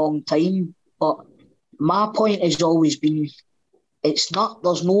for a long time, but my point has always been there's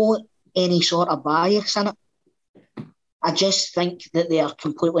no any sort of bias in it. I just think that they are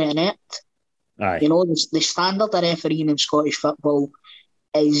completely inept. Aye. You know, the standard of refereeing in Scottish football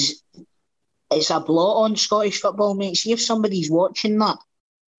it's a blot on Scottish football, mate. See if somebody's watching that,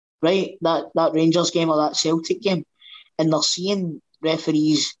 right? That Rangers game or that Celtic game, and they're seeing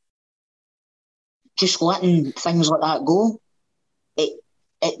referees just letting things like that go.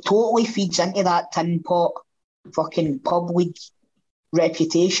 It totally feeds into that tin pot fucking pub league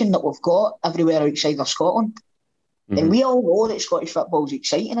reputation that we've got everywhere outside of Scotland. And we all know that Scottish football's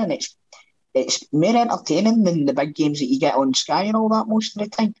exciting, and it's more entertaining than the big games that you get on Sky and all that most of the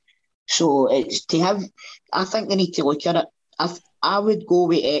time. So it's to have. I think they need to look at it. I would go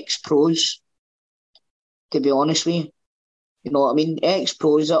with ex-pros, to be honest with you. You know what I mean?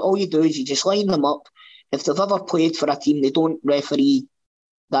 Ex-pros, all you do is you just line them up. If they've ever played for a team, they don't referee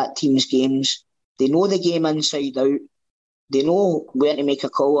that team's games. They know the game inside out. They know where to make a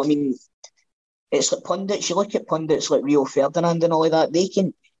call. I mean, it's like pundits. You look at pundits like Rio Ferdinand and all of that. They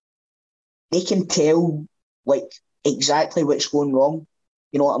can tell like exactly what's going wrong.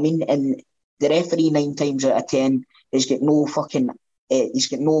 You know what I mean? And the referee 9 times out of 10 has got no fucking. He's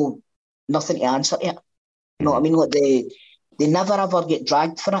got nothing to answer to it. You know what I mean? Like they never ever get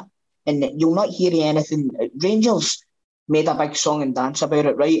dragged for it, and you'll not hear anything. Rangers made a big song and dance about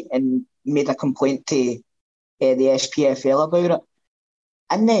it, right? And made a complaint to the SPFL about it.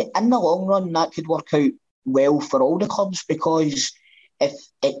 In the long run, that could work out well for all the clubs, because if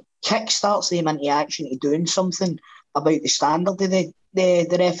it kickstarts them into action to doing something about the standard of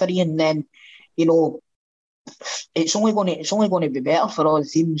the refereeing, then you know it's only going to be better for all the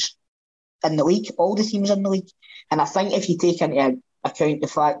teams in the league, all the teams in the league. And I think if you take into account the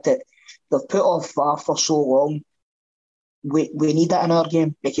fact that they've put off VAR for so long, we need it in our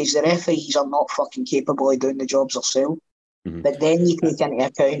game, because the referees are not fucking capable of doing the jobs themselves. Mm-hmm. But then you take into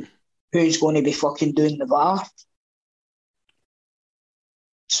account who's going to be fucking doing the VAR.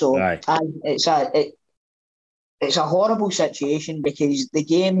 So it's a horrible situation, because the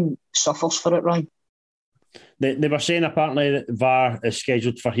game suffers for it, right? They were saying apparently that VAR is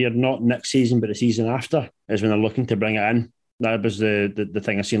scheduled for here not next season but the season after is when they're looking to bring it in. That was the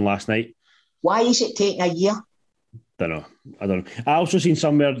thing I seen last night. Why is it taking a year? I don't know. I also seen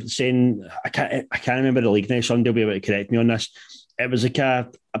somewhere saying, I can't remember the league now, somebody will be able to correct me on this. It was like a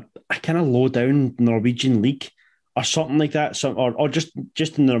kind of low down Norwegian league or something like that, or just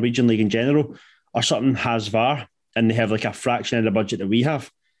the Norwegian league in general or something has VAR, and they have like a fraction of the budget that we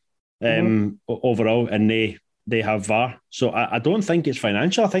have overall, and they have VAR. So I don't think it's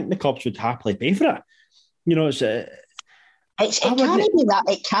financial. I think the clubs would happily pay for it. You know, it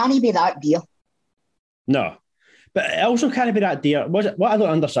can't be that dear. No. But it also can't be that dear. What I don't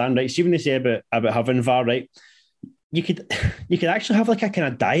understand, right? See, when they say about having VAR, right? You could actually have like a kind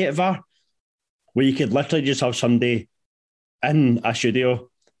of diet VAR, where you could literally just have somebody in a studio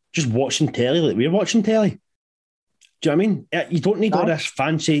just watching telly like we're watching telly. Do you know what I mean? You don't need all this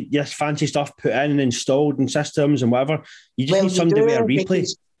fancy stuff put in and installed and systems and whatever. You just need somebody with a replay.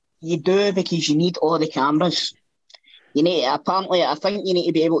 You do, because you need all the cameras. You need, apparently, I think you need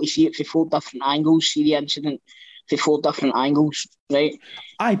to be able to see it from 4 different angles, see the incident from 4 different angles, right?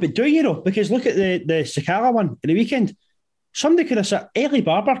 Aye, but do you know? Because look at the Sakala one in the weekend. Somebody could have sat, Ellie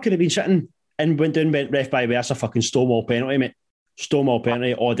Barber could have been sitting and went ref by way. That's a fucking Stonewall penalty, mate. Stonewall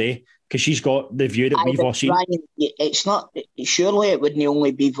penalty all day, because she's got the view that we've all seen. Ryan, it's not, surely it wouldn't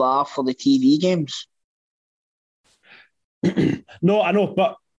only be VAR for the TV games. No, I know,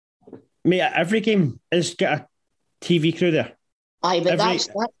 but mate, every game has got a TV crew there. Aye, but that's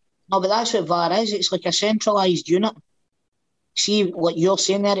what VAR is. It's like a centralised unit. See what you're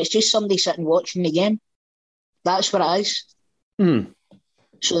saying there? It's just somebody sitting watching the game. That's what it is.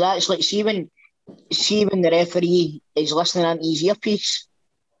 So that's like, see when the referee is listening into his earpiece,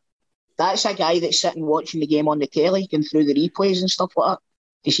 that's a guy that's sitting watching the game on the telly, going through the replays and stuff like that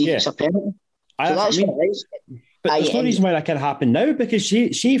to see if it's a penalty. So that's what it is. But there's no reason why that can happen now, because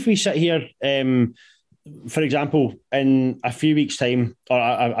see if we sit here, for example, in a few weeks' time, or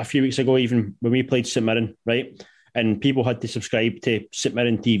a few weeks ago even, when we played St Mirren, right, and people had to subscribe to St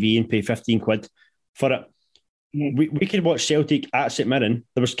Mirren TV and pay 15 quid for it. We could watch Celtic at St Mirren.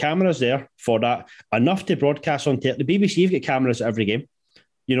 There was cameras there for that, enough to broadcast on the BBC. Have got cameras at every game.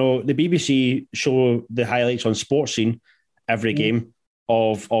 You know, the BBC show the highlights on Sports Scene every game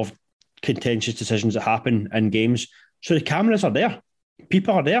of contentious decisions that happen in games. So the cameras are there.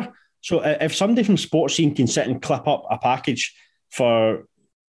 People are there. So if somebody from Sports Scene can sit and clip up a package for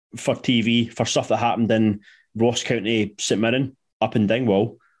TV for stuff that happened in Ross County, St Mirren, up in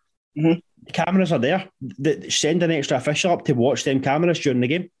Dingwall, the cameras are there. Send an extra official up to watch them cameras during the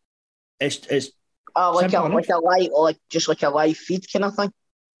game. It's like a live feed kind of thing.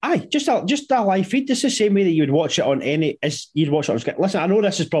 Aye, just a live feed. It's the same way that you would watch it on you'd watch it on Sky. Listen, I know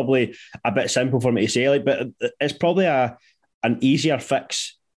this is probably a bit simple for me to say, but it's probably an easier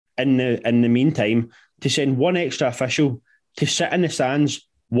fix in the meantime to send one extra official to sit in the stands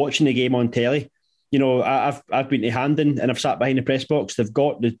watching the game on telly. You know, I've been to Handon and I've sat behind the press box. They've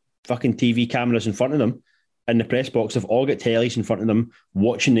got the fucking TV cameras in front of them in the press box. They've all got tellies in front of them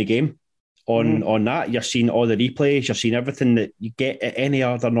watching the game on that. You're seeing all the replays. You're seeing everything that you get at any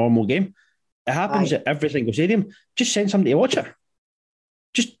other normal game. It happens at every single stadium. Just send somebody to watch it.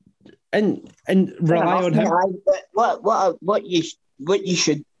 Just and rely on him. What you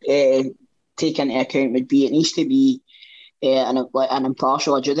should take into account would be it needs to be an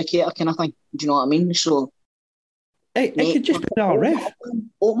impartial adjudicator kind of thing. Do you know what I mean? So it could just be our ref.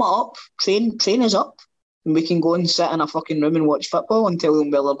 Open it up, train us up, and we can go and sit in a fucking room and watch football and tell them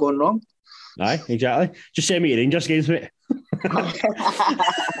where they're going wrong. Aye, exactly. Just send me your Rangers games, mate.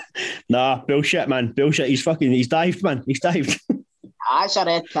 Nah, bullshit, man. Bullshit. He's dived, man. He's dived. That's a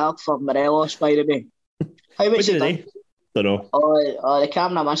red card for Morelos, by the way. How was it done? Don't know. Oh, the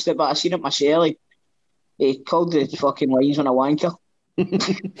camera missed it, but I seen it myself. He called the fucking linesman a wanker.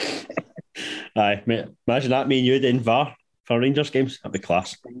 Aye, mate. Imagine that, me and you doing VAR for Rangers games. That'd be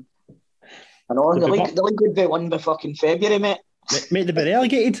class. I know, the league would be won by fucking February, mate. Mate, they'd be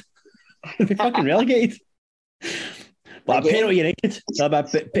relegated. They'd be fucking relegated. Like a penalty United.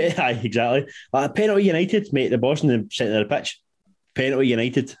 Aye, exactly. Like a penalty United, mate, the boss in the centre of the pitch. Penalty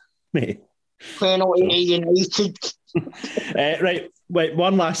United, mate. Penalty United. Right, wait,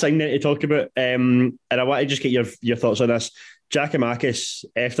 one last thing to talk about, and I want to just get your thoughts on this. Giakoumakis,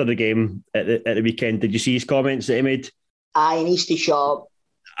 after the game at the weekend, did you see his comments that he made? Aye, he needs to shut up.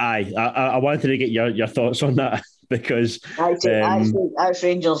 Aye, I wanted to get your thoughts on that because that's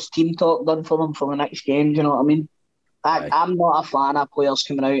Rangers team talk done for them for the next game. Do you know what I mean? I'm not a fan of players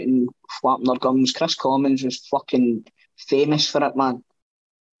coming out and flapping their gums. Chris Commons was fucking famous for it, man.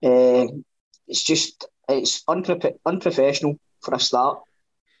 It's unprofessional for a start,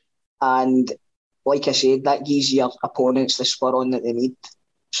 and like I said, that gives your opponents the spur on that they need.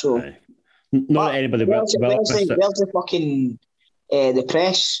 So, not anybody. Where's the fucking the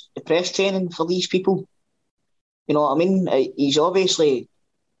press training for these people? You know what I mean? He's obviously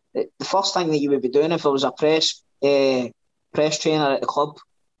the first thing that you would be doing if it was a press trainer at the club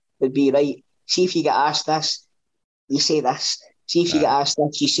would be, right, see if you get asked this, you say this. See if you get asked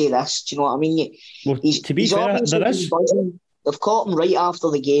this, you say this. Do you know what I mean? To be fair, there is. They've caught him right after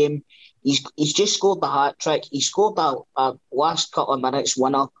the game. He's just scored the hat trick. He scored that last couple of minutes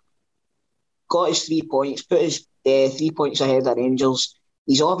winner. Got his 3 points. Put his 3 points ahead of Rangers.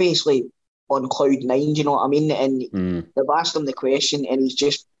 He's obviously on cloud nine. Do you know what I mean? And they've asked him the question, and he's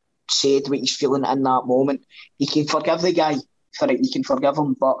just said what he's feeling in that moment. You can forgive the guy for it. You can forgive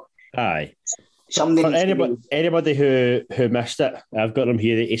him, but aye. For anybody who missed it, I've got him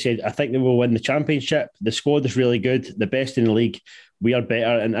here. He said, I think they will win the championship. The squad is really good, the best in the league. We are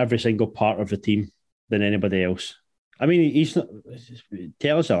better in every single part of the team than anybody else. I mean, he's not.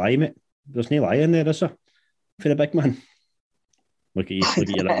 Tell us a lie, mate. There's no lie in there, is there? For the big man. Look at you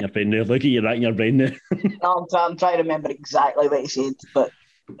racking your brain there. Look at you racking your brain there. No, I'm trying to remember exactly what he said, but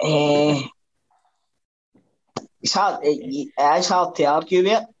it's hard. It is hard to argue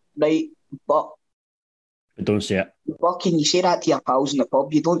with it, right? But don't say it. Fucking, you say that to your pals in the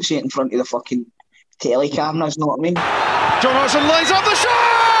pub. You don't say it in front of the fucking telly cameras. Know what I mean? John Hudson lays up the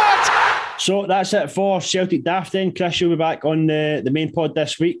shot. So that's it for Celtic Daft. Then Chris, you'll be back on the main pod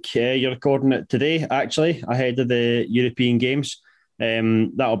this week. You're recording it today, actually, ahead of the European games.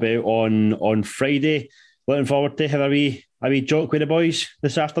 That'll be on Friday. Looking forward to have a wee joke with the boys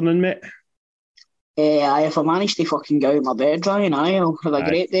this afternoon, mate. If I manage to fucking get out of my bed, Ryan, I'll have a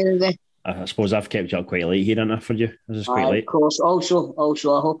great day today. I suppose I've kept you up quite late here, haven't I, for you? This is quite late. Of course. Also,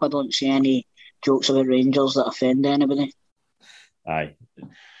 I hope I don't see any jokes about Rangers that offend anybody. Aye.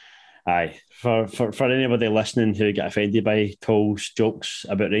 For anybody listening who get offended by Toll's jokes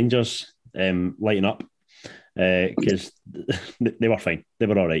about Rangers, lighten up. Because they were fine. They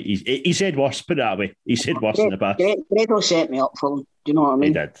were all right. He said worse, put it that way. He said worse in the past. Grado set me up for him. Do you know what I mean?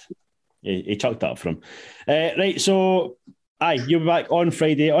 He did. He chucked up for him. Right, so you'll be back on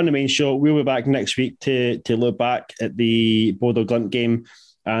Friday on the main show. We'll be back next week to look back at the Bodo Glint game.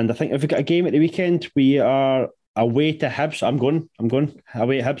 And I think if we've got a game at the weekend, we are away to Hibs. I'm going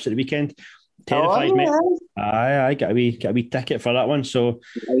away to Hibs at the weekend. Terrified, mate. Aye, got a wee ticket for that one. So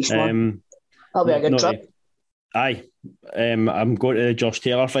nice one. That'll be a good trip. Aye. I'm going to the Josh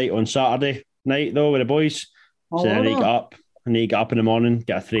Taylor fight on Saturday night though with the boys. So I need to get up in the morning,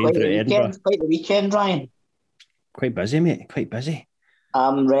 get a train through Edinburgh. Quite the weekend, Ryan. Quite busy, mate. Quite busy.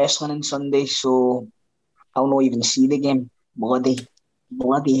 I'm wrestling on Sunday, so I'll not even see the game. Bloody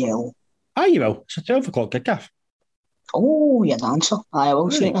hell. Aye, you will. It's a 12 o'clock kickoff. Oh, you're an answer. I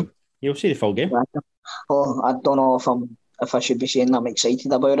will see it. You'll see the full game. Oh, I don't know if I should be saying I'm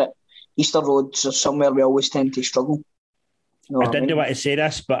excited about it. Easter Road's somewhere we always tend to struggle. You know I didn't know what to say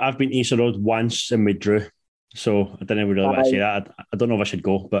this, but I've been to Easter Road once and we drew. So I didn't really want to say that. I don't know if I should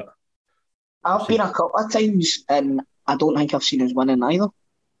go, but I've been a couple of times and I don't think I've seen us winning either.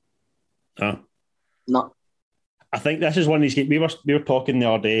 Huh? No. I think this is one of these games. We were talking the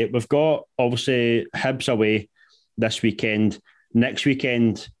other day. We've got obviously Hibs away this weekend. Next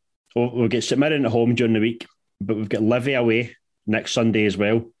weekend, we'll get St Mirren at home during the week, but we've got Livy away next Sunday as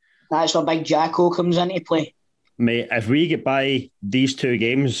well. That's where Big Jacko comes into play. Mate, if we get by these two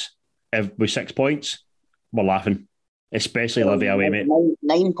games with 6 points, we're laughing. Especially Livy away, mate.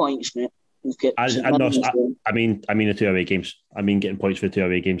 9 points, mate. I mean the two away games. I mean getting points for the two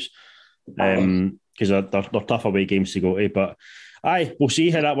away games. Because they're tough away games to go to. But we'll see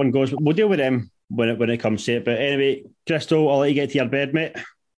how that one goes. We'll deal with them when it comes to it. But anyway, Crystal, I'll let you get to your bed, mate.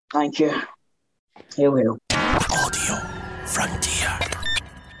 Thank you. Hail. Audio Frontier.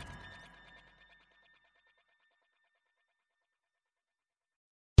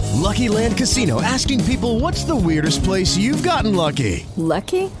 Lucky Land Casino, asking people, what's the weirdest place you've gotten lucky?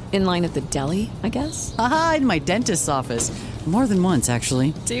 Lucky? In line at the deli, I guess? Aha, in my dentist's office. More than once,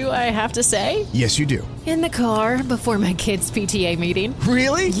 actually. Do I have to say? Yes, you do. In the car before my kids' PTA meeting.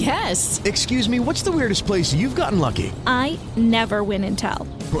 Really? Yes. Excuse me, what's the weirdest place you've gotten lucky? I never win and tell.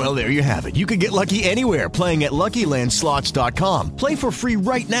 Well, there you have it. You can get lucky anywhere, playing at LuckyLandSlots.com. Play for free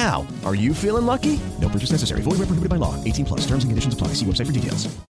right now. Are you feeling lucky? No purchase necessary. Void where prohibited by law. 18+. Terms and conditions apply. See website for details.